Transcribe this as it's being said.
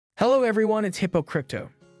Hello everyone, it's Hippo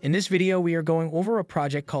Crypto. In this video, we are going over a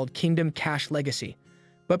project called Kingdom Cash Legacy.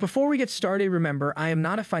 But before we get started, remember, I am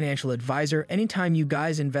not a financial advisor. Anytime you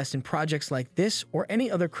guys invest in projects like this or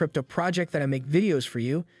any other crypto project that I make videos for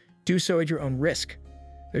you, do so at your own risk.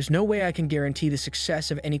 There's no way I can guarantee the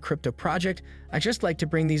success of any crypto project. I just like to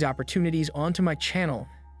bring these opportunities onto my channel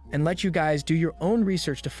and let you guys do your own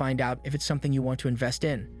research to find out if it's something you want to invest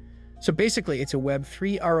in. So basically, it's a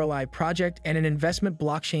Web3 ROI project and an investment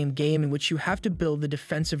blockchain game in which you have to build the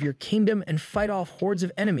defense of your kingdom and fight off hordes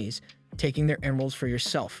of enemies, taking their emeralds for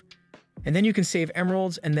yourself. And then you can save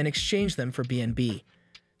emeralds and then exchange them for BNB.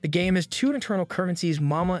 The game has two internal currencies,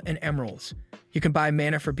 Mama and Emeralds. You can buy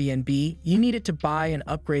mana for BNB. You need it to buy and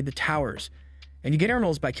upgrade the towers. And you get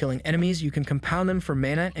emeralds by killing enemies. You can compound them for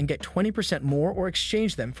mana and get 20% more or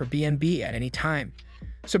exchange them for BNB at any time.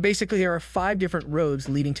 So basically, there are 5 different roads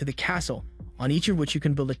leading to the castle, on each of which you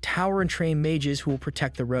can build a tower and train mages who will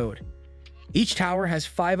protect the road. Each tower has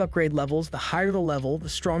 5 upgrade levels. The higher the level, the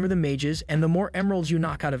stronger the mages, and the more emeralds you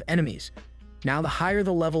knock out of enemies. Now, the higher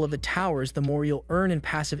the level of the towers, the more you'll earn in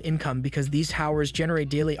passive income because these towers generate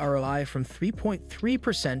daily ROI from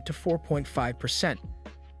 3.3% to 4.5%.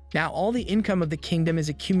 Now, all the income of the kingdom is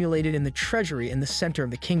accumulated in the treasury in the center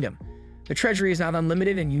of the kingdom. The treasury is not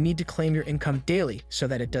unlimited and you need to claim your income daily so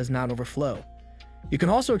that it does not overflow. You can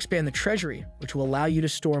also expand the treasury, which will allow you to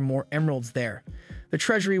store more emeralds there. The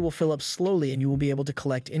treasury will fill up slowly and you will be able to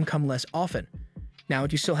collect income less often. Now,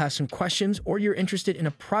 if you still have some questions or you're interested in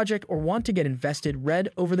a project or want to get invested, read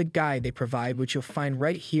over the guide they provide, which you'll find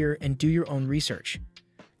right here, and do your own research.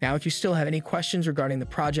 Now, if you still have any questions regarding the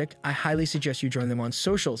project, I highly suggest you join them on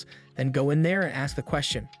socials, then go in there and ask the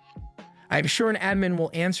question. I am sure an admin will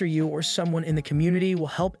answer you or someone in the community will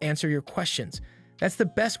help answer your questions. That's the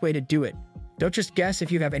best way to do it. Don't just guess.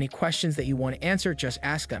 If you have any questions that you want to answer, just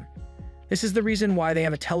ask them. This is the reason why they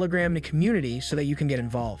have a Telegram and a community so that you can get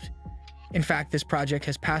involved. In fact, this project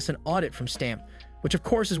has passed an audit from Stamp, which of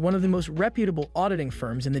course is one of the most reputable auditing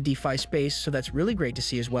firms in the DeFi space, so that's really great to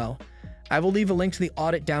see as well. I will leave a link to the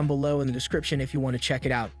audit down below in the description if you want to check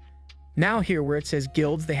it out. Now here where it says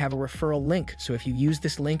guilds, they have a referral link, so if you use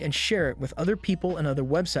this link and share it with other people and other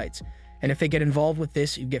websites, and if they get involved with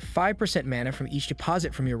this, you get 5% mana from each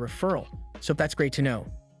deposit from your referral, so that's great to know.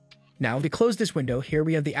 Now, if we close this window, here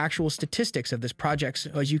we have the actual statistics of this project.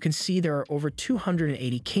 So as you can see, there are over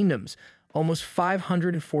 280 kingdoms, almost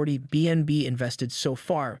 540 BNB invested so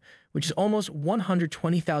far, which is almost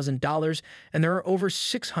 $120,000, and there are over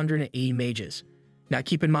 680 mages. Now,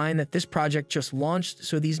 keep in mind that this project just launched,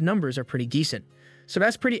 so these numbers are pretty decent. So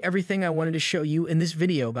that's pretty everything I wanted to show you in this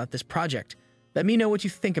video about this project. Let me know what you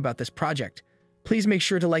think about this project. Please make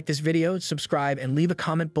sure to like this video, subscribe, and leave a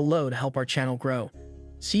comment below to help our channel grow.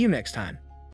 See you next time.